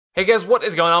Hey guys, what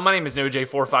is going on? My name is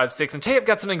NoJ456 and today I've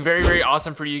got something very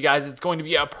awesome for you guys. It's going to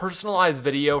be a personalized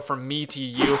video from me to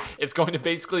you. It's going to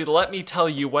basically let me tell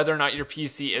you whether or not your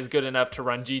PC is good enough to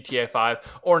run GTA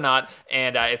 5 or not,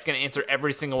 and it's going to answer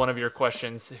every single one of your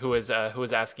questions who is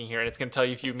asking here, and it's going to tell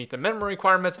you if you meet the minimum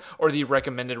requirements or the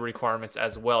recommended requirements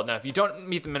as well. Now, if you don't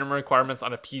meet the minimum requirements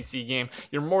on a PC game,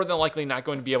 you're more than likely not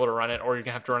going to be able to run it, or you're going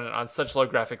to have to run it on such low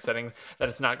graphic settings that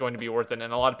it's not going to be worth it.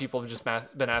 And a lot of people have just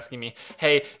been asking me,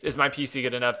 hey, is my PC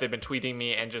good enough? They've been tweeting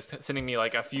me and just sending me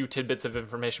like a few tidbits of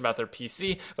information about their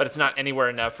PC, but it's not anywhere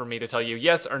enough for me to tell you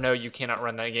yes or no, you cannot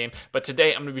run that game. But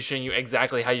today I'm going to be showing you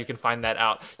exactly how you can find that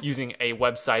out using a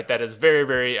website that is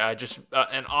very just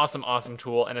an awesome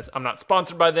tool. And I'm not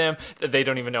sponsored by them. They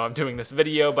don't even know I'm doing this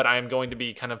video, but I am going to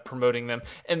be kind of promoting them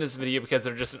in this video because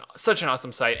they're just such an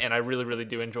awesome site, and I really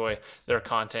do enjoy their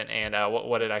content and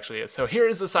what it actually is. So here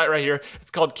is the site right here.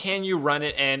 It's called Can You Run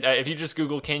It? And if you just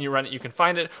Google Can You Run It, you can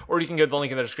find it, or you can go to the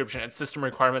link in the description at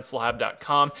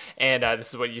systemrequirementslab.com, and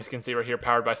this is what you can see right here,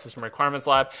 powered by System Requirements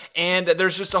Lab. And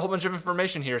there's just a whole bunch of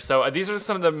information here. So these are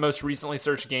some of the most recently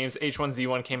searched games.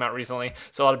 H1Z1 came out recently,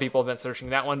 so a lot of people have been searching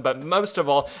that one, but most of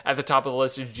all at the top of the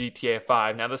list is GTA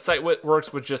 5. Now the site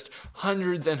works with just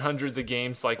hundreds and hundreds of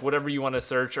games. Like whatever you want to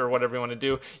search or whatever you want to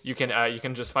do, you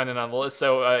can just find it on the list.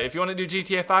 So if you want to do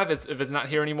GTA 5, if it's not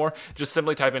here anymore, just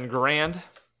simply type in Grand.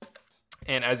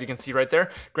 And as you can see right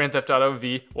there, Grand Theft Auto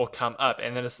V will come up,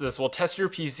 and then this will test your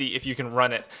PC if you can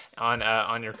run it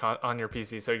on your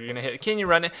PC. So you're gonna hit Can You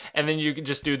Run It, and then you can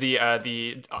just do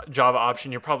the Java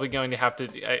option. You're probably going to have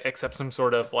to accept some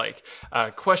sort of like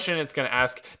question. It's gonna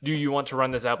ask, do you want to run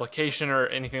this application or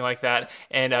anything like that?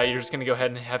 And you're just gonna go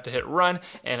ahead and have to hit run,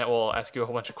 and it will ask you a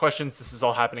whole bunch of questions. This is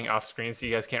all happening off screen, so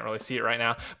you guys can't really see it right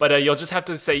now. But you'll just have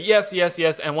to say yes,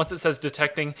 and once it says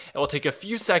detecting, it will take a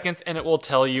few seconds, and it will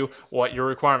tell you what your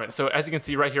requirements. So as you can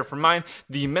see right here from mine,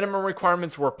 the minimum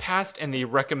requirements were passed and the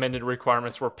recommended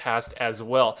requirements were passed as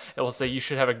well. It will say you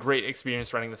should have a great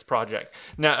experience running this project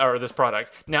now, or this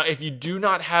product. Now, if you do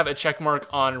not have a check mark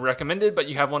on recommended, but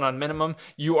you have one on minimum,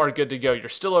 you are good to go. You're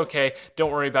still okay. Don't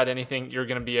worry about anything. You're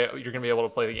gonna be able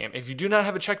to play the game. If you do not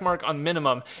have a check mark on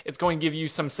minimum, it's going to give you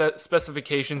some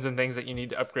specifications and things that you need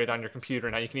to upgrade on your computer.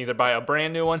 Now, you can either buy a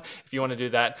brand new one if you want to do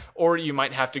that, or you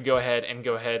might have to go ahead and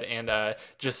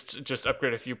just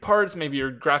upgrade a few parts. Maybe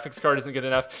your graphics card isn't good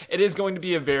enough. It is going to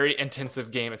be a very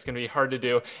intensive game. It's going to be hard to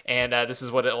do, and this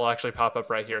is what it will actually pop up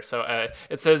right here. So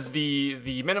it says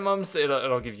the minimums.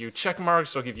 It'll give you check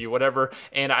marks. It'll give you whatever.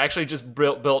 And I actually just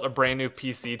built a brand new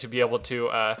PC to be able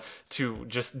to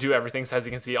just do everything. So as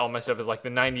you can see, all my stuff is like the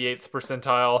 98th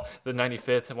percentile, the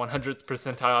 95th, and 100th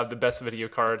percentile. I have the best video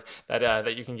card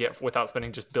that you can get without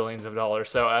spending just billions of dollars.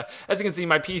 So as you can see,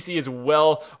 my PC is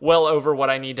well over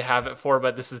what I need to have it for,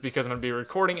 but this is because I'm going to be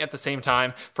recording at the same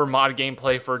time for mod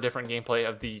gameplay, for different gameplay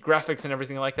of the graphics and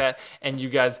everything like that, and you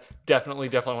guys definitely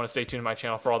want to stay tuned to my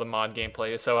channel for all the mod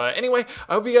gameplay. So anyway,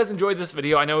 I hope you guys enjoyed this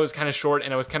video. I know it was kind of short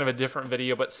and it was kind of a different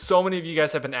video, but so many of you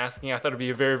guys have been asking. I thought it'd be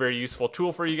a very useful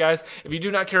tool for you guys. If you do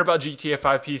not care about GTA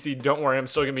 5 PC, don't worry, I'm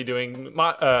still gonna be doing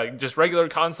just regular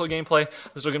console gameplay.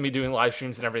 I'm still gonna be doing live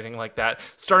streams and everything like that.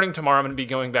 Starting tomorrow, I'm gonna be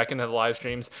going back into the live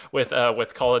streams with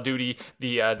Call of Duty.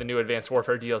 The new Advanced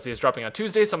Warfare DLC is dropping on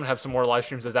Tuesday, so I'm gonna have some more live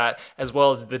streams of that, as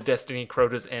well as the Destiny,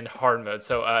 Crotas, and hard mode.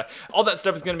 So all that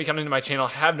stuff is going to be coming to my channel.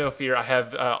 Have no fear. I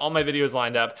have all my videos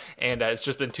lined up, and it's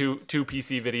just been two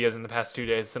PC videos in the past 2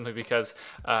 days, simply because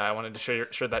I wanted to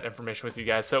share that information with you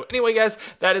guys. So anyway, guys,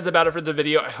 that is about it for the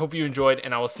video. I hope you enjoyed,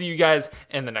 and I will see you guys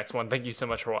in the next one. Thank you so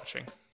much for watching.